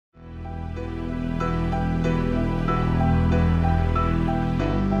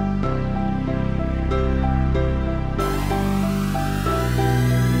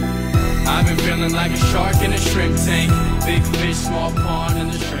Smiling like a shark in a shrimp tank. Big fish, small pond in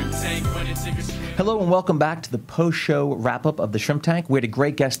the shrimp tank. When it take a swim. Hello and welcome back to the post-show wrap-up of the Shrimp Tank. We had a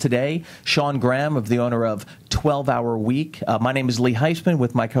great guest today, Sean Graham, of the owner of 12-Hour Week. My name is Lee Heisman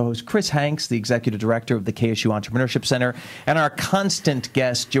with my co-host Chris Hanks, the executive director of the KSU Entrepreneurship Center, and our constant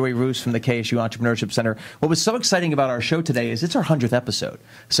guest, Joey Roos from the KSU Entrepreneurship Center. What was so exciting about our show today is it's our 100th episode.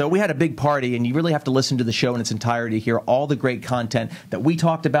 So we had a big party, and you really have to listen to the show in its entirety to hear all the great content that we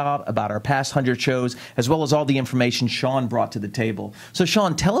talked about our past 100 shows, as well as all the information Sean brought to the table. So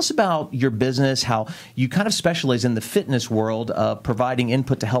Sean, tell us about your business, how you kind of specialize in the fitness world, providing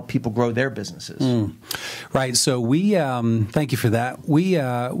input to help people grow their businesses. Right. So we, thank you for that. We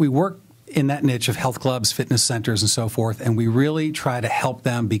work in that niche of health clubs, fitness centers, and so forth, and we really try to help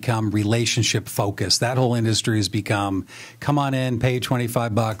them become relationship focused. That whole industry has become, come on in, pay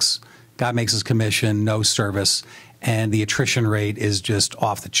 $25, guy makes his commission, no service. And the attrition rate is just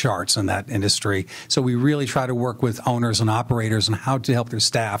off the charts in that industry. So we really try to work with owners and operators on how to help their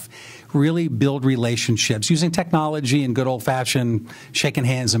staff really build relationships using technology and good old-fashioned shaking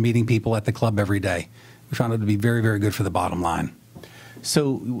hands and meeting people at the club every day. We found it to be very, very good for the bottom line.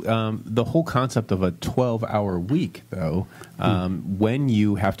 So the whole concept of a 12-hour week, though, when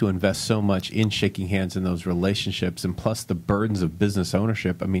you have to invest so much in shaking hands in those relationships and plus the burdens of business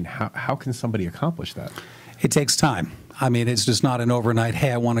ownership, I mean, how can somebody accomplish that? It takes time. I mean, it's just not an overnight,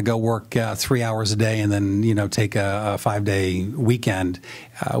 hey, I want to go work 3 hours a day and then, you know, take a 5-day weekend.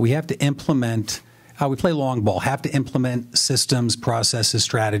 We have to implement, we play long ball, have to implement systems, processes,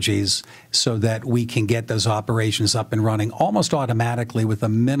 strategies so that we can get those operations up and running almost automatically with a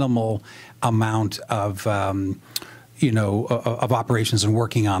minimal amount of, of operations and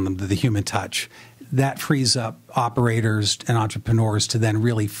working on them, the human touch. That frees up operators and entrepreneurs to then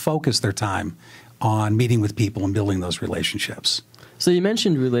really focus their time on meeting with people and building those relationships. So you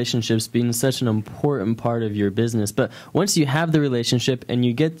mentioned relationships being such an important part of your business, but once you have the relationship and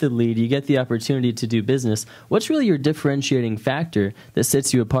you get the lead, you get the opportunity to do business, what's really your differentiating factor that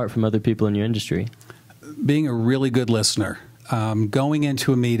sets you apart from other people in your industry? Being a really good listener. Going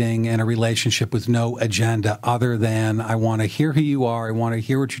into a meeting and a relationship with no agenda other than I want to hear who you are, I want to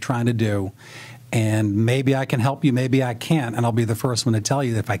hear what you're trying to do, and maybe I can help you, maybe I can't, and I'll be the first one to tell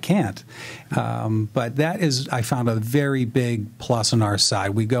you if I can't. But that is, I found, a very big plus on our side.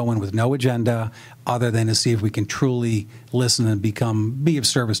 We go in with no agenda other than to see if we can truly listen and be of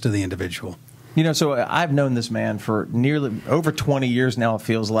service to the individual. You know, so I've known this man for nearly over 20 years now, it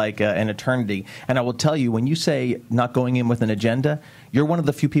feels like an eternity. And I will tell you, when you say not going in with an agenda, you're one of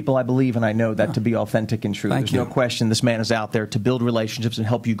the few people I believe and I know that to be authentic and true. There's no question this man is out there to build relationships and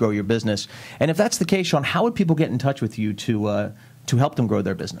help you grow your business. And if that's the case, Sean, how would people get in touch with you to help them grow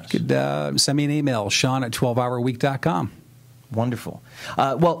their business? You could send me an email, Sean@12hourweek.com. Wonderful.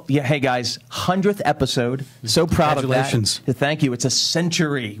 Well, yeah, hey, guys, 100th episode. So proud of that. Congratulations. Thank you. It's a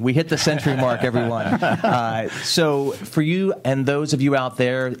century. We hit the century mark, everyone. So for you and those of you out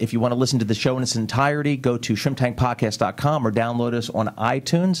there, if you want to listen to the show in its entirety, go to shrimptankpodcast.com or download us on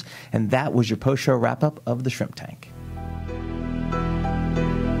iTunes. And that was your post-show wrap-up of the Shrimp Tank.